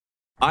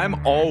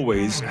I'm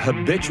always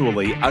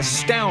habitually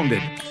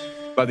astounded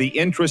by the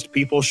interest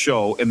people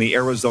show in the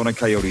Arizona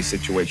Coyotes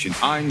situation.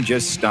 I'm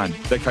just stunned.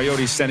 The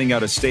Coyotes sending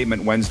out a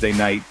statement Wednesday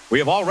night. We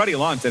have already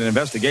launched an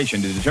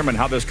investigation to determine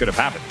how this could have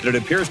happened.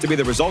 It appears to be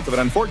the result of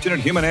an unfortunate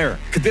human error.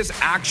 Could this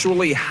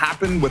actually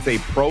happen with a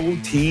pro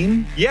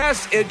team?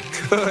 Yes, it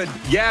could.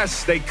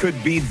 Yes, they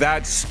could be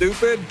that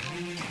stupid,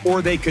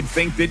 or they could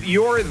think that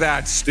you're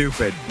that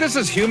stupid. This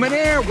is human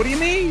error. What do you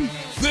mean?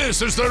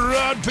 This is the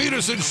Rod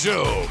Peterson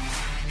Show.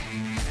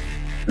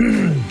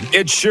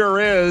 It sure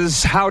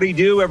is. Howdy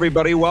do,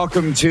 everybody.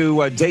 Welcome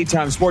to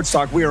Daytime Sports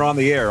Talk. We are on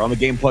the air on the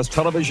Game Plus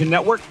Television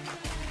Network,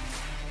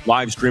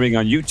 live streaming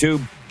on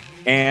YouTube,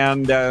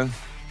 and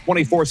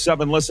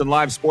 24/7 listen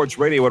live sports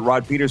radio at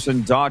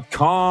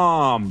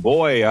rodpeterson.com.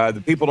 Boy,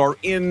 the people are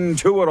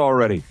into it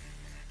already.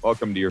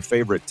 Welcome to your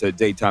favorite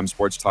Daytime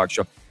Sports Talk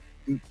show.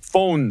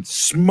 Phone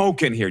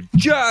smoking here.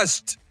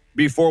 Just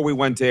before we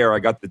went to air, I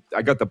got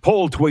the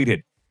poll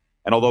tweeted,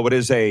 and although it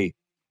is a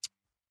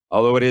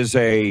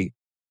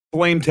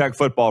Flame Tech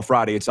Football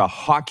Friday, it's a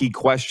hockey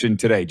question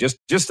today.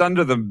 Just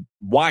under the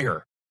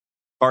wire,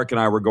 Clark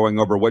and I were going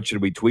over what should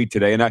we tweet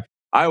today. And I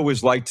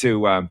always like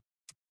to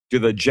do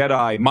the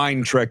Jedi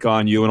mind trick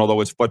on you. And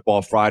although it's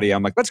Football Friday,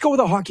 I'm like, let's go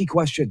with a hockey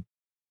question.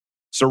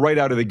 So right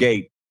out of the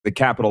gate, the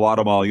Capital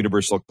Auto Mall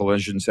Universal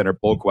Collision Center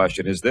poll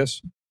question is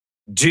this.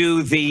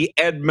 Do the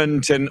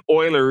Edmonton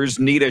Oilers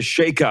need a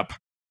shakeup?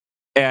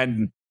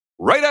 And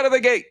right out of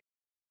the gate,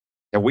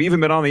 have we even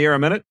been on the air a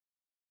minute?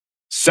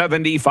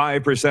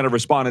 75% of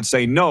respondents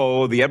say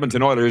no, the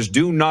Edmonton Oilers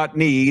do not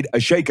need a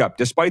shakeup,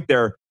 despite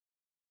their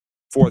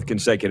fourth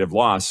consecutive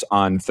loss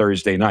on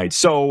Thursday night.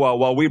 So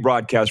while we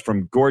broadcast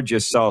from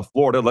gorgeous South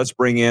Florida, let's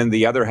bring in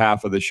the other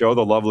half of the show,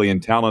 the lovely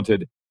and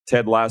talented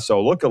Ted Lasso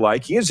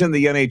lookalike. He is in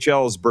the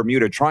NHL's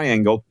Bermuda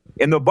Triangle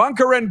in the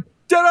bunker, and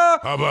ta-da!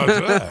 How about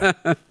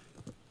that?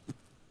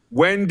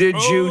 When did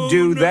you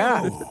do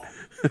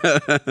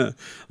that?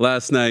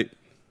 Last night.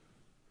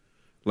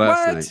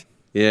 What? Night.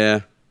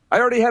 Yeah. I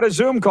already had a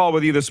Zoom call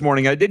with you this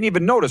morning. I didn't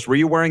even notice. Were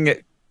you wearing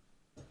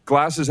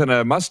glasses and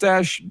a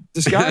mustache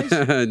disguise?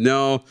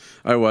 No,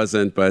 I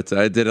wasn't, but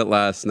I did it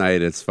last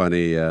night. It's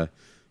funny.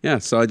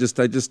 So I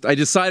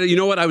decided, you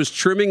know what? I was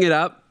trimming it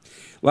up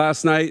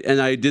last night, and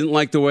I didn't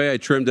like the way I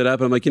trimmed it up.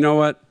 I'm like, you know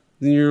what?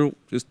 You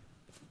just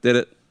did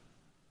it.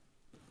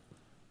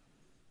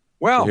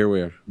 Well, so here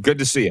we are. Good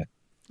to see you.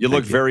 You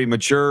look very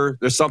mature.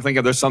 There's something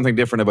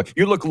different about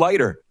you. Look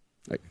lighter.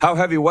 How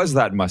heavy was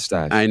that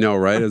mustache? I know,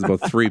 right? It was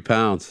about 3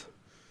 pounds.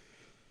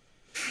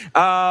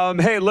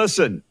 Hey,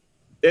 listen.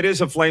 It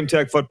is a Flame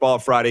Tech Football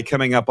Friday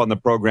coming up on the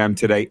program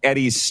today.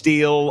 Eddie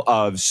Steele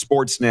of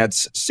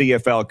Sportsnet's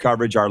CFL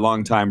coverage, our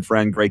longtime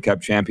friend, Grey Cup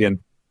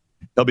champion.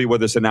 He'll be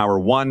with us in hour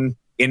one.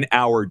 In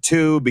hour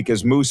two,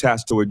 because Moose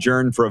has to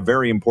adjourn for a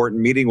very important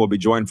meeting, we'll be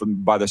joined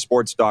by the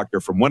sports doctor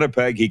from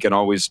Winnipeg. He can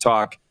always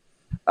talk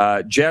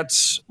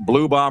Jets,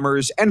 Blue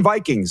Bombers, and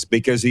Vikings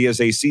because he is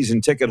a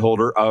season ticket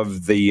holder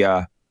of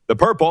the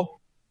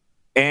Purple.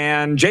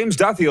 And James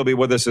Duthie will be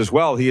with us as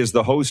well. He is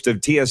the host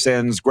of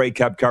TSN's Grey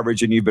Cup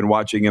coverage, and you've been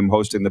watching him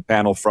hosting the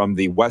panel from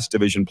the West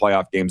Division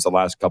playoff games the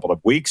last couple of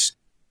weeks.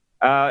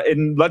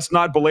 And let's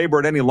not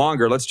belabor it any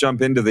longer. Let's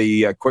jump into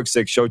the Quick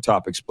Six show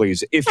topics,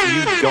 please. If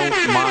you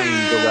don't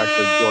mind,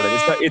 Director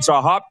Jordan. It's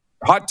a hot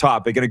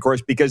topic, and of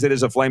course, because it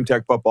is a Flame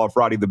Tech Football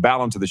Friday, the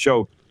balance of the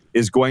show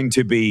is going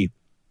to be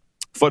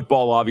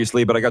football,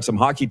 obviously, but I got some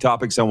hockey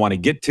topics I want to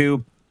get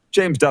to.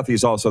 James Duthie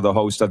is also the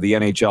host of the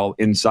NHL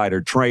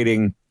Insider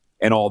Trading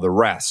and all the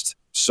rest.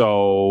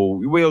 So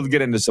we'll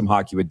get into some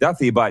hockey with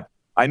Duthie, but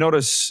I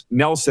notice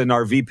Nelson,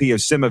 our VP of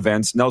Sim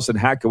Events, Nelson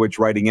Hakowicz,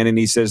 writing in, and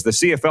he says, the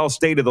CFL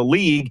State of the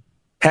League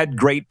had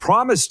great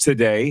promise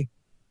today.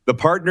 The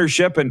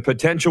partnership and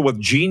potential with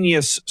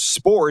Genius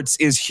Sports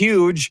is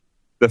huge.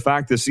 The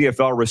fact the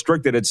CFL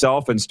restricted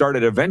itself and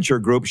started a venture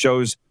group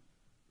shows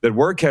that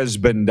work has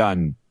been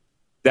done.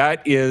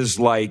 That is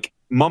like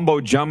mumbo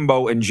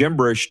jumbo and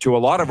gibberish to a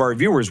lot of our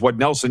viewers, what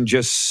Nelson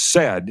just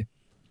said.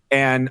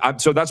 And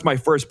so that's my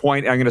first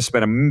point. I'm going to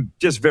spend a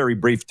just very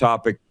brief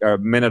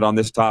minute on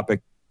this topic,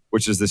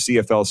 which is the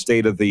CFL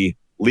State of the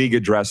League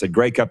address at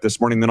Grey Cup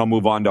this morning. Then I'll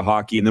move on to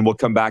hockey, and then we'll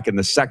come back in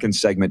the second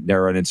segment,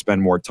 Darren, and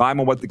spend more time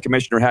on what the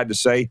commissioner had to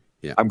say.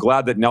 Yeah. I'm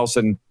glad that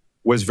Nelson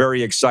was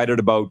very excited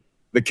about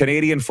the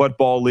Canadian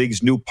Football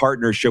League's new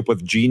partnership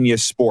with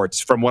Genius Sports.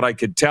 From what I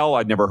could tell,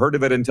 I'd never heard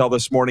of it until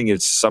this morning.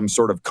 It's some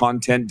sort of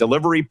content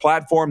delivery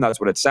platform. That's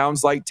what it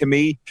sounds like to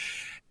me.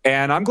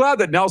 And I'm glad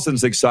that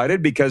Nelson's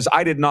excited because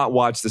I did not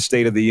watch the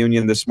State of the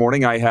Union this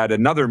morning. I had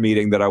another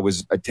meeting that I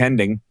was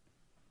attending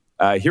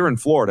here in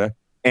Florida.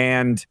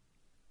 And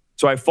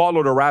so I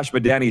followed Arash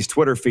Madani's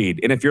Twitter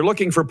feed. And if you're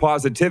looking for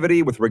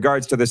positivity with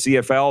regards to the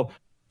CFL,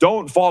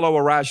 don't follow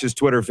Arash's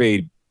Twitter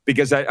feed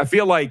because I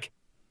feel like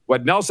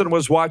what Nelson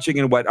was watching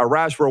and what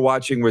Arash were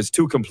watching was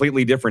two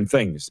completely different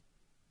things.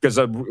 Because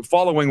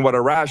following what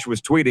Arash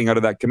was tweeting out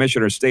of that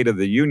Commissioner's State of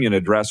the Union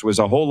address was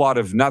a whole lot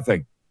of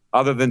nothing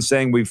other than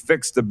saying we've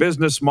fixed the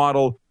business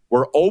model,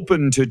 we're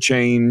open to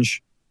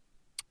change,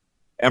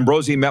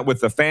 Ambrosi met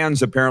with the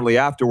fans apparently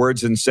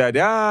afterwards and said,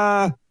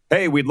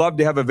 hey, we'd love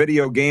to have a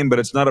video game, but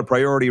it's not a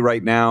priority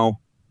right now,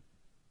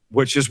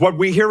 which is what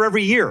we hear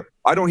every year.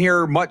 I don't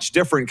hear much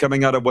different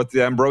coming out of what the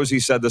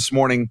Ambrosi said this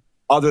morning,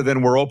 other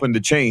than we're open to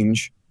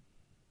change,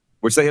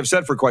 which they have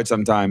said for quite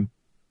some time,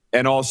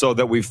 and also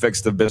that we've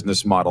fixed the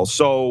business model.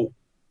 So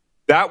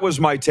that was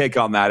my take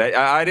on that.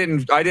 I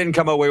didn't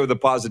come away with the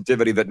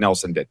positivity that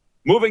Nelson did.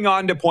 Moving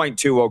on to point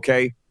 2,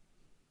 okay?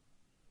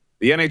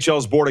 The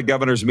NHL's Board of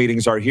Governors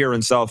meetings are here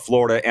in South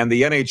Florida, and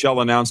the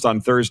NHL announced on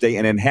Thursday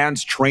an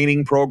enhanced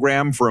training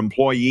program for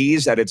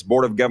employees at its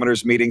Board of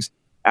Governors meetings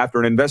after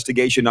an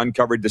investigation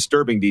uncovered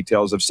disturbing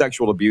details of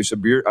sexual abuse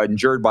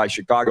endured by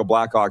Chicago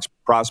Blackhawks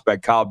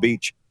prospect Kyle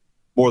Beach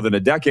more than a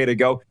decade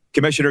ago.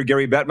 Commissioner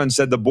Gary Bettman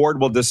said the board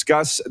will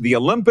discuss the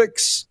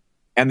Olympics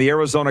and the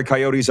Arizona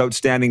Coyotes'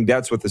 outstanding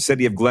debts with the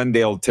city of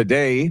Glendale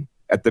today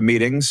at the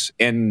meetings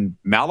in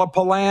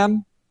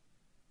Malapalan.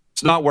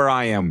 It's not where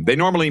I am. They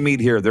normally meet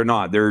here. They're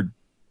not. They're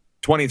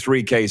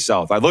 23K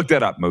south. I looked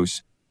it up,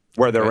 Moose,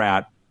 where they're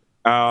at.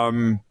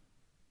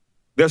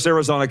 This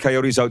Arizona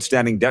Coyotes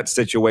outstanding debt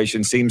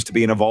situation seems to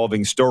be an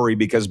evolving story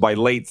because by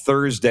late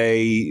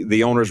Thursday,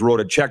 the owners wrote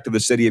a check to the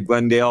city of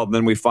Glendale, and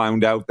then we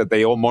found out that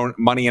they owe more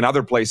money in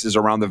other places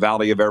around the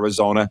Valley of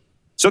Arizona.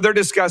 So they're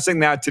discussing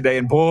that today,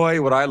 and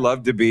boy, would I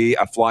love to be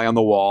a fly on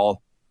the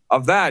wall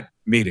of that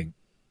meeting,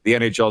 the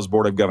NHL's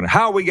Board of Governors.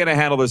 How are we going to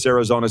handle this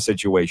Arizona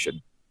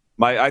situation?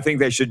 I think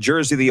they should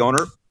jersey the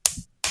owner.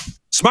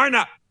 Smarten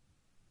up.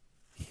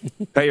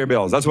 Pay your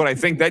bills. That's what I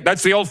think.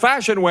 That's the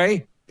old-fashioned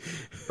way.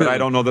 But I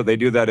don't know that they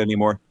do that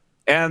anymore.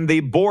 And the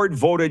board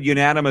voted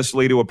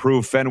unanimously to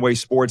approve Fenway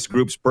Sports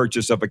Group's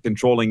purchase of a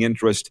controlling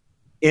interest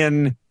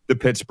in the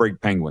Pittsburgh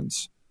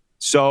Penguins.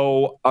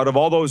 So out of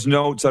all those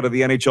notes out of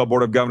the NHL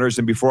Board of Governors,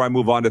 and before I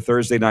move on to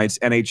Thursday night's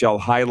NHL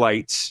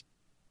highlight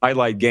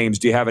games,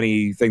 do you have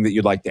anything that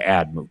you'd like to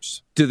add,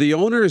 Moose? Do the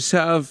owners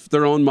have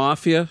their own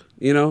mafia,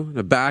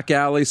 a back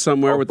alley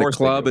somewhere with the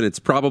club, and it's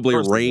probably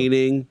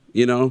raining,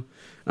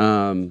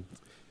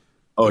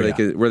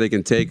 where they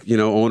can take,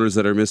 owners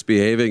that are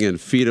misbehaving and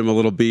feed them a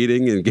little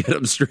beating and get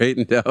them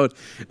straightened out.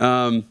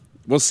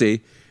 We'll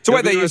see. It's the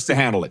way they used to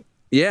handle it.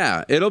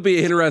 Yeah, it'll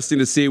be interesting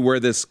to see where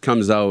this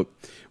comes out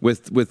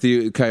with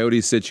the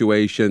Coyotes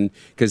situation,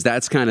 because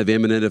that's kind of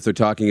imminent if they're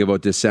talking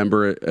about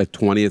December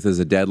 20th as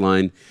a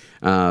deadline.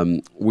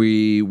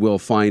 We will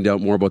find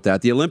out more about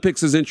that. The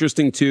Olympics is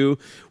interesting, too.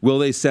 Will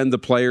they send the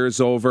players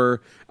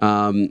over,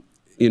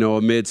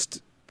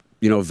 amidst,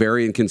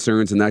 varying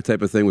concerns and that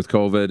type of thing with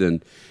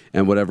COVID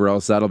and whatever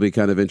else? That'll be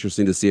kind of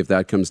interesting to see if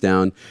that comes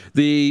down.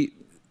 The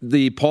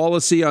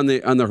policy on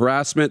the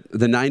harassment,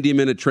 the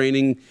 90-minute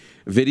training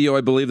video,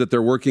 I believe that they're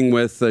working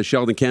with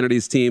Sheldon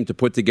Kennedy's team to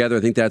put together.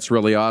 I think that's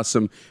really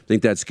awesome. I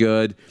think that's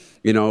good.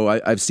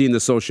 I've seen the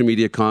social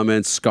media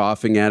comments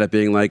scoffing at it,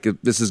 being like,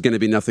 this is going to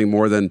be nothing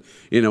more than,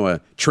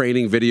 a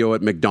training video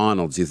at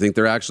McDonald's. You think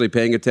they're actually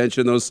paying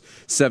attention, those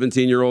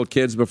 17-year-old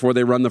kids, before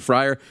they run the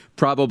fryer?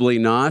 Probably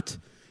not,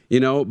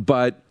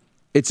 but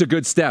it's a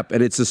good step,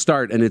 and it's a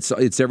start, and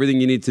it's everything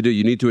you need to do.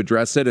 You need to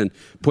address it and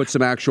put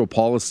some actual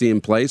policy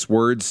in place.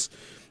 Words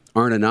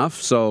aren't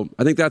enough. So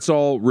I think that's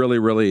all really,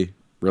 really,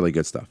 really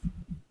good stuff.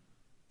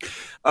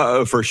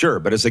 For sure.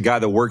 But as a guy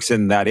that works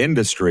in that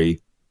industry,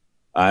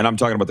 and I'm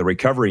talking about the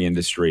recovery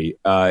industry,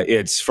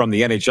 it's from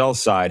the NHL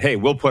side. Hey,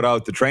 we'll put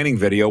out the training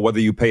video. Whether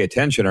you pay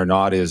attention or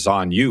not is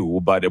on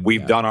you, but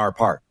we've done our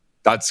part.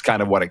 That's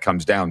kind of what it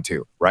comes down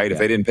to, right? Yeah. If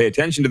they didn't pay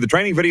attention to the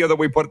training video that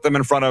we put them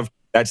in front of,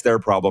 that's their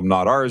problem,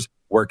 not ours.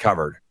 We're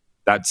covered.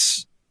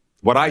 That's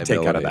what I take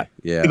out of that.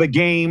 Yeah. The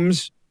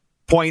games,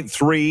 point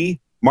 3,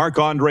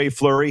 Marc-Andre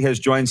Fleury has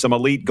joined some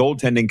elite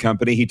goaltending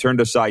company. He turned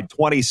aside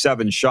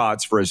 27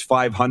 shots for his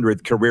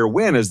 500th career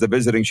win as the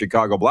visiting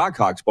Chicago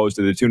Blackhawks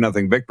posted a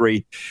 2-0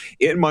 victory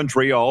in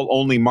Montreal.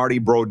 Only Marty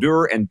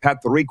Brodeur and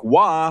Patrick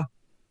Roy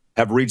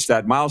have reached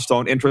that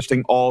milestone.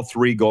 Interesting, all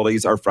 3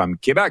 goalies are from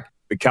Quebec.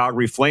 The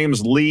Calgary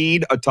Flames'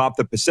 lead atop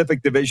the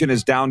Pacific Division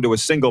is down to a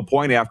single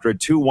point after a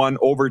 2-1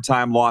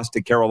 overtime loss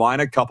to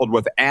Carolina, coupled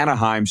with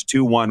Anaheim's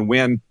 2-1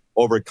 win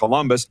over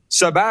Columbus.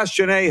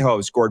 Sebastian Aho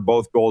scored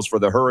both goals for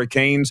the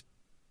Hurricanes.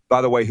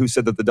 By the way, who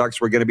said that the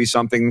Ducks were going to be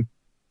something?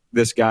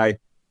 This guy.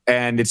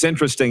 And it's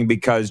interesting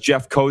because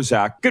Jeff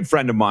Kozak, good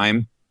friend of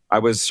mine, I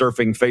was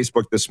surfing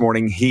Facebook this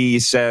morning. He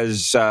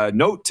says,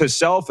 note to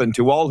self and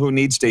to all who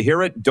needs to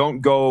hear it,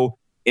 don't go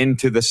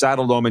into the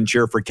Saddledome and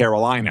cheer for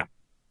Carolina.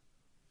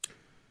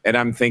 And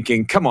I'm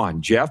thinking, come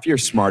on, Jeff, you're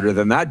smarter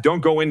than that.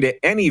 Don't go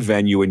into any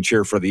venue and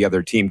cheer for the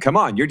other team. Come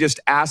on, you're just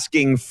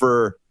asking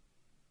for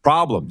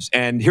problems.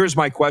 And here's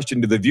my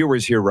question to the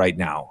viewers here right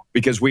now,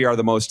 because we are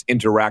the most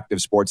interactive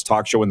sports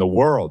talk show in the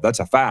world. That's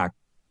a fact.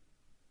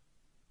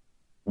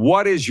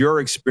 What is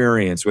your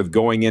experience with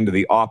going into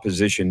the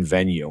opposition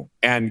venue?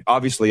 And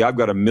obviously, I've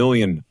got a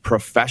million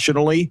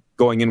professionally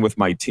going in with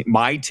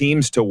my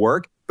teams to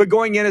work, but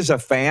going in as a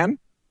fan,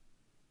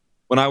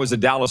 when I was a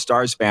Dallas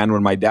Stars fan,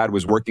 when my dad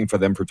was working for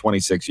them for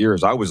 26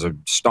 years, I was a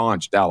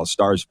staunch Dallas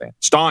Stars fan.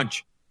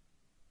 Staunch.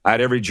 I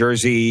had every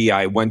jersey.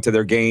 I went to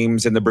their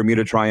games in the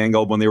Bermuda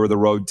Triangle when they were the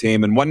road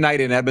team. And one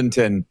night in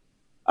Edmonton,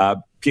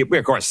 of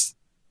course,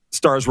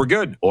 Stars were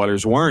good.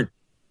 Oilers weren't,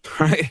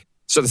 right?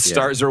 So the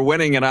Stars are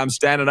winning, and I'm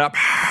standing up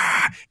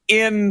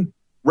in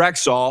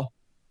Rexall,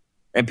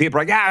 and people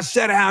are like,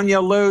 sit down, you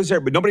loser.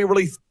 But nobody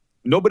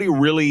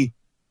really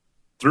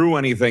threw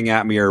anything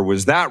at me or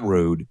was that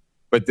rude.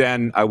 But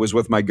then I was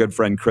with my good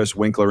friend Chris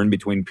Winkler in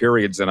between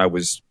periods, and I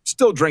was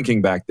still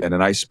drinking back then,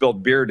 and I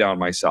spilled beer down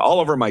myself, all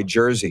over my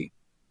jersey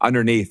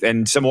underneath.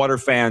 And some Oiler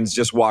fans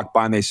just walked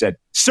by, and they said,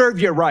 serve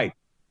you right.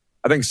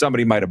 I think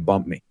somebody might have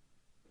bumped me.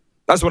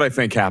 That's what I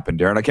think happened,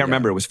 Darren. I can't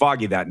remember. It was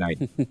foggy that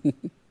night.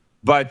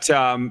 But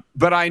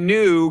I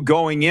knew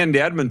going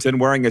into Edmonton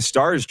wearing a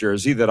Stars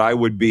jersey that I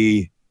would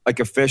be like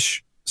a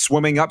fish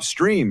swimming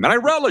upstream. And I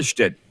relished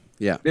it.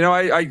 Yeah.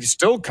 I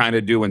still kind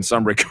of do in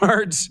some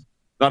regards.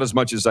 Not as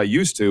much as I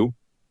used to.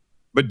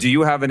 But do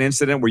you have an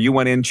incident where you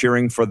went in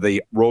cheering for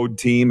the road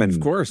team and of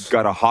course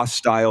got a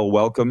hostile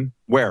welcome?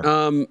 Where?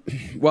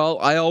 Well,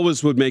 I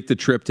always would make the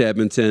trip to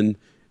Edmonton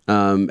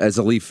as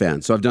a Leaf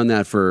fan. So I've done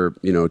that for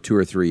 2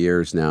 or 3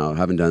 years now. I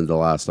haven't done the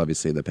last,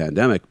 obviously, the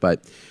pandemic.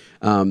 But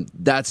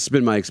that's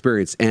been my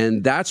experience.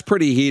 And that's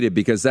pretty heated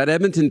because that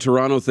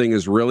Edmonton-Toronto thing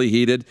is really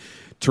heated.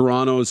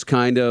 Toronto's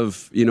kind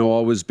of,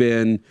 always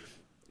been...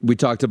 We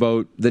talked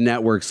about the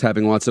networks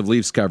having lots of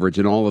Leafs coverage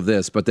and all of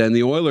this, but then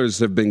the Oilers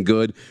have been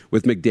good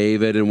with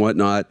McDavid and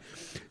whatnot.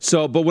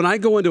 So, but when I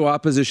go into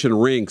opposition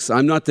rinks,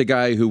 I'm not the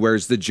guy who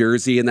wears the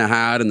jersey and the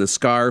hat and the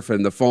scarf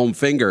and the foam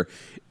finger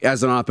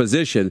as an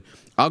opposition.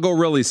 I'll go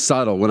really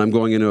subtle when I'm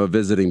going into a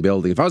visiting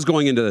building. If I was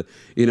going into,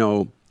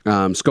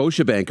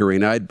 Scotiabank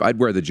Arena, I'd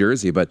wear the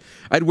jersey, but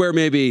I'd wear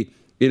maybe,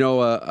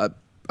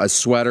 a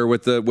sweater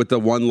with the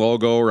one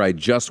logo, or I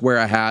just wear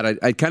a hat.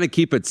 I kind of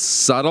keep it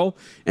subtle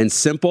and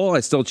simple. I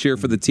still cheer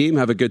for the team,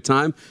 have a good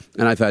time,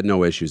 and I've had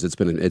no issues. It's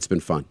been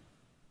fun.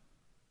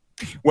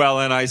 Well,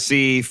 and I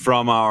see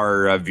from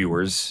our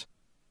viewers,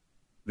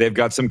 they've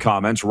got some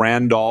comments.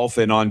 Randolph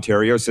in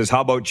Ontario says,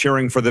 how about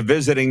cheering for the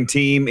visiting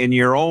team in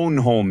your own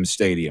home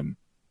stadium?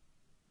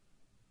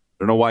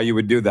 I don't know why you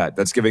would do that.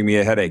 That's giving me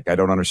a headache. I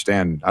don't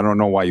understand. I don't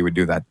know why you would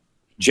do that.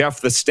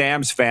 Jeff, the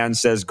Stamps fan,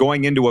 says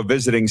going into a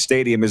visiting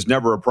stadium is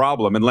never a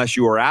problem unless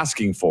you are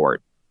asking for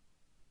it,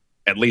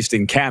 at least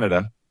in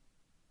Canada.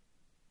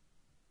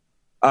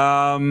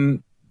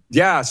 So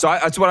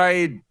that's what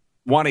I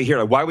want to hear.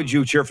 Like, why would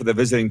you cheer for the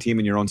visiting team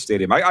in your own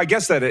stadium? I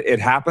guess that it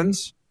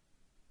happens.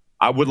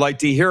 I would like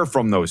to hear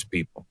from those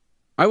people.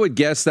 I would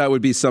guess that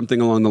would be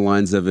something along the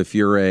lines of if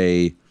you're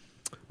a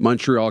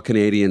Montreal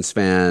Canadiens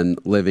fan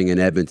living in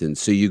Edmonton.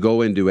 So you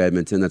go into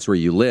Edmonton, that's where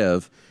you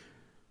live.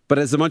 But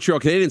as a Montreal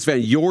Canadiens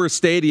fan, your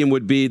stadium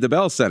would be the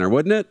Bell Center,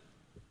 wouldn't it?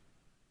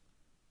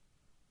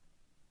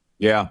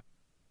 Yeah.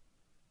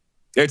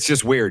 It's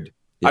just weird.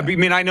 Yeah. I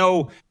mean, I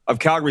know of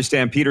Calgary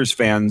Stampeders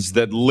fans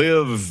that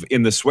live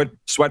in the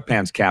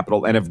sweatpants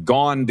capital and have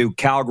gone to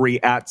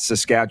Calgary at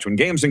Saskatchewan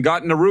games and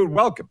gotten a rude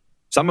welcome.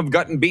 Some have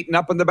gotten beaten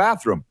up in the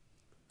bathroom.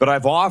 But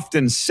I've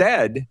often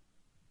said,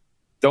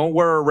 don't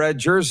wear a red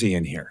jersey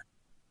in here.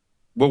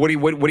 Well, what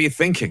are you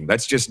thinking?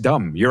 That's just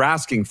dumb. You're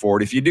asking for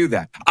it if you do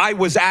that. I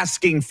was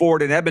asking for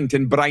it in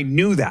Edmonton, but I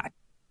knew that.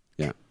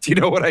 Yeah. Do you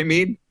know what I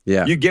mean?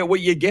 Yeah. You get what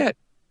you get.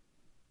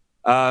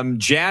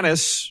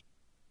 Janice,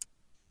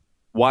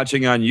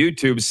 watching on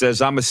YouTube,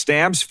 says, I'm a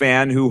Stamps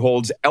fan who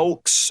holds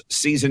Elks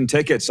season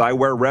tickets. I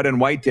wear red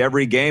and white to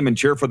every game and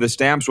cheer for the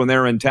Stamps when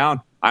they're in town.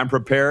 I'm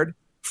prepared,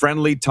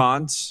 friendly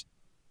taunts,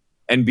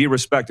 and be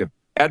respectful.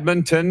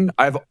 Edmonton,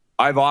 I've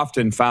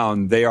often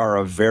found they are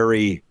a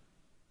very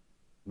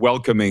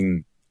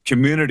welcoming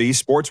community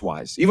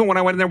sports-wise. Even when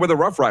I went in there with the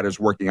Rough Riders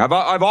working, I've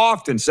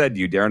often said to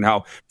you, Darren,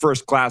 how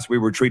first class we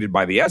were treated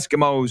by the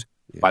Eskimos,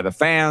 by the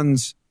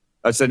fans.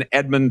 That's an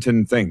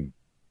Edmonton thing.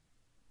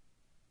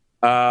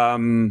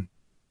 Where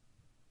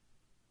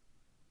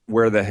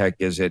the heck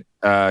is it?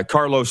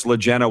 Carlos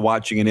Legena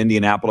watching in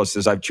Indianapolis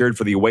says, I've cheered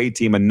for the away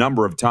team a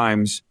number of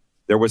times.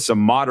 There was some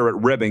moderate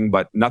ribbing,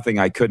 but nothing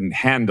I couldn't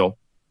handle.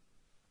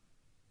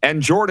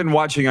 And Jordan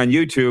watching on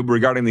YouTube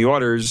regarding the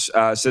Oilers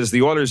says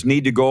the Oilers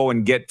need to go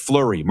and get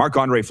Fleury,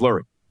 Marc-Andre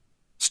Fleury.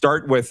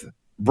 Start with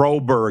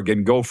Broberg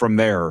and go from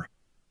there.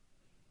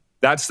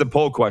 That's the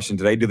poll question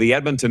today. Do the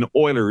Edmonton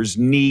Oilers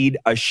need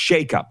a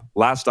shakeup?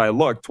 Last I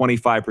looked,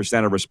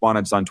 25% of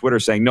respondents on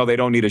Twitter saying, no, they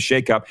don't need a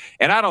shakeup.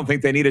 And I don't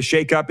think they need a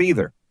shakeup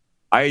either.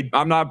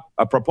 I'm not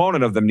a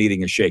proponent of them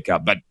needing a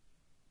shakeup, but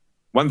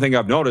one thing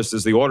I've noticed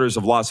is the Oilers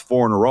have lost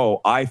 4 in a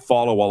row. I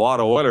follow a lot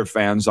of Oiler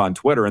fans on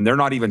Twitter, and they're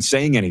not even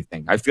saying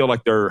anything. I feel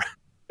like they're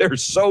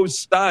so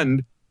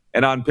stunned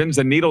and on pins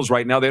and needles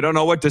right now. They don't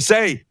know what to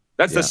say.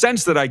 That's the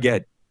sense that I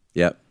get.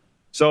 Yep.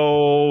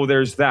 So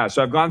there's that.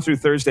 So I've gone through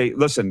Thursday.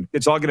 Listen,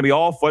 it's all going to be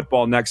all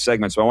football next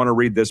segment, so I want to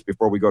read this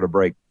before we go to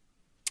break.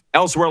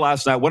 Elsewhere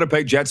last night,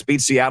 Winnipeg Jets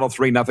beat Seattle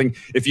 3-0.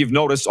 If you've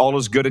noticed, all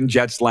is good in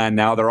Jets land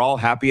now. They're all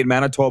happy in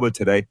Manitoba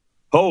today.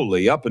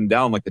 Holy, up and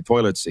down like the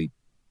toilet seat.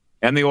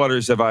 And the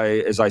Oilers,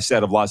 as I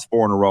said, have lost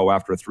 4 in a row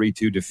after a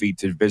 3-2 defeat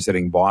to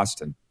visiting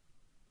Boston.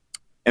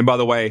 And by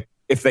the way,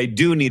 if they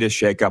do need a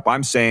shakeup,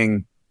 I'm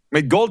saying I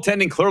mean,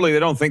 goaltending, clearly they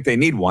don't think they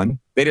need one.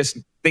 They just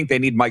think they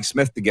need Mike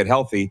Smith to get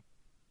healthy.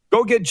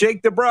 Go get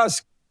Jake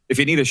DeBrusk if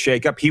you need a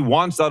shakeup. He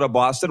wants out of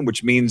Boston,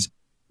 which means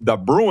the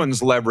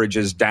Bruins' leverage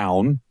is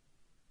down.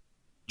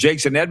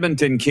 Jake's an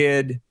Edmonton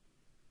kid.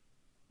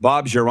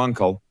 Bob's your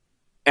uncle.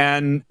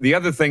 And the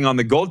other thing on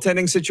the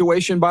goaltending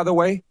situation, by the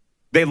way,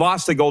 they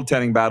lost the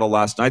goaltending battle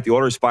last night. The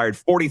Oilers fired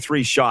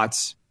 43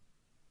 shots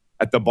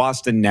at the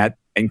Boston net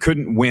and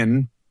couldn't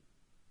win.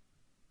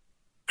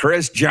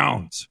 Chris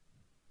Jones.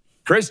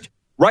 Chris,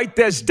 write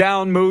this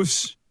down,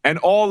 Moose, and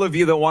all of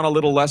you that want a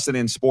little lesson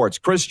in sports.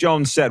 Chris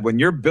Jones said, when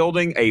you're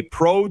building a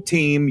pro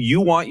team,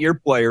 you want your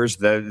players,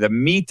 the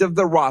meat of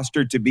the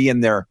roster, to be in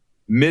their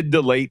mid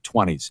to late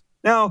 20s.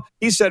 Now,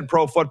 he said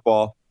pro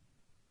football,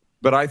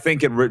 but I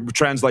think it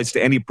translates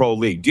to any pro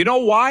league. Do you know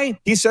why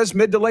he says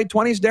mid to late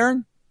 20s,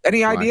 Darren?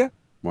 Any idea?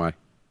 Why?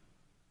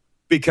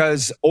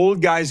 Because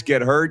old guys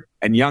get hurt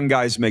and young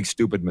guys make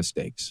stupid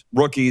mistakes.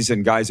 Rookies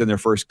and guys in their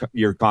first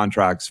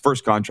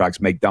contracts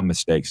make dumb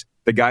mistakes.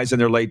 The guys in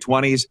their late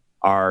 20s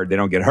they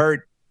don't get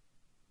hurt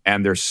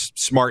and they're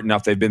smart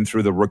enough. They've been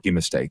through the rookie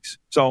mistakes.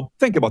 So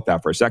think about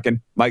that for a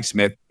second. Mike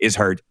Smith is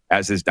hurt,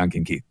 as is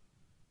Duncan Keith.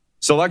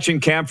 Selection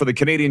camp for the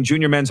Canadian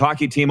junior men's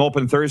hockey team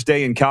opened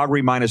Thursday in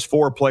Calgary,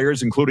 -4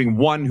 players, including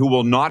one who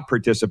will not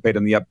participate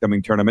in the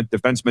upcoming tournament.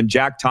 Defenseman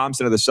Jack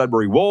Thompson of the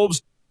Sudbury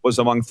Wolves was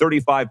among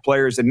 35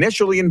 players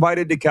initially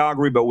invited to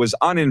Calgary, but was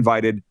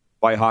uninvited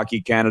by Hockey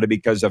Canada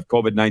because of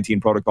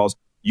COVID-19 protocols.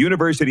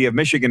 University of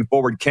Michigan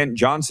forward Kent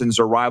Johnson's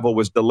arrival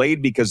was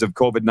delayed because of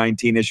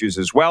COVID-19 issues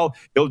as well.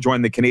 He'll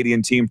join the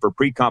Canadian team for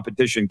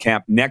pre-competition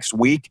camp next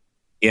week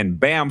in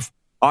Banff.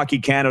 Hockey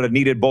Canada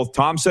needed both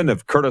Thompson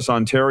of Curtis,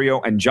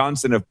 Ontario, and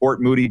Johnson of Port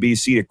Moody,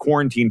 BC, to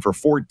quarantine for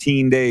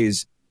 14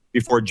 days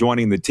before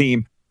joining the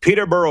team.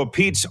 Peterborough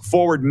Pete's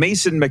forward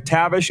Mason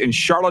McTavish and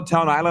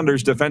Charlottetown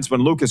Islanders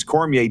defenseman Lucas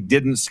Cormier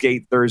didn't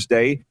skate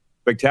Thursday.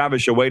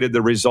 McTavish awaited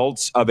the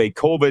results of a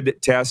COVID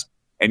test,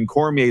 and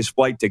Cormier's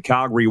flight to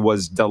Calgary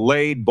was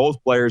delayed.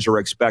 Both players are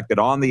expected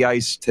on the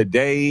ice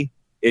today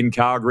in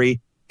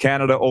Calgary.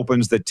 Canada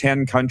opens the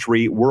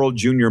 10-country World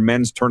Junior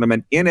Men's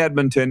Tournament in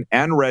Edmonton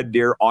and Red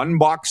Deer on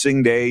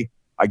Boxing Day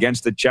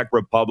against the Czech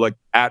Republic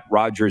at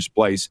Rogers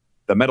Place.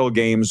 The medal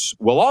games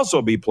will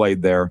also be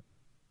played there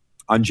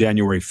on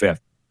January 5th.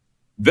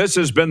 This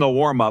has been the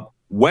warm-up.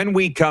 When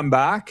we come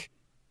back,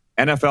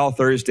 NFL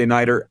Thursday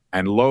Nighter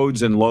and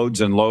loads and loads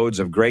and loads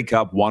of Grey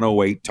Cup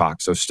 108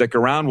 talk. So stick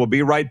around. We'll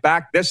be right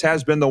back. This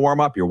has been the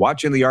warm-up. You're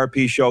watching the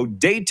RP Show.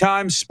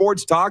 Daytime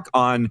sports talk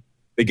on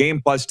the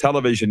Game Plus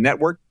Television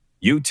Network,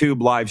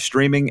 YouTube live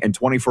streaming, and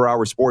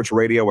 24-hour sports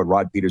radio at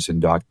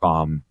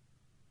rodpeterson.com.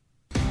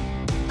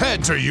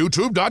 Head to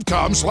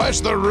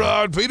youtube.com/The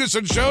Rod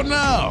Peterson Show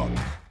now.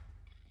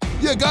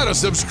 You gotta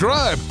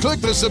subscribe.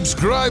 Click the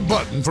subscribe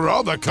button for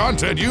all the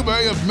content you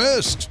may have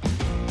missed.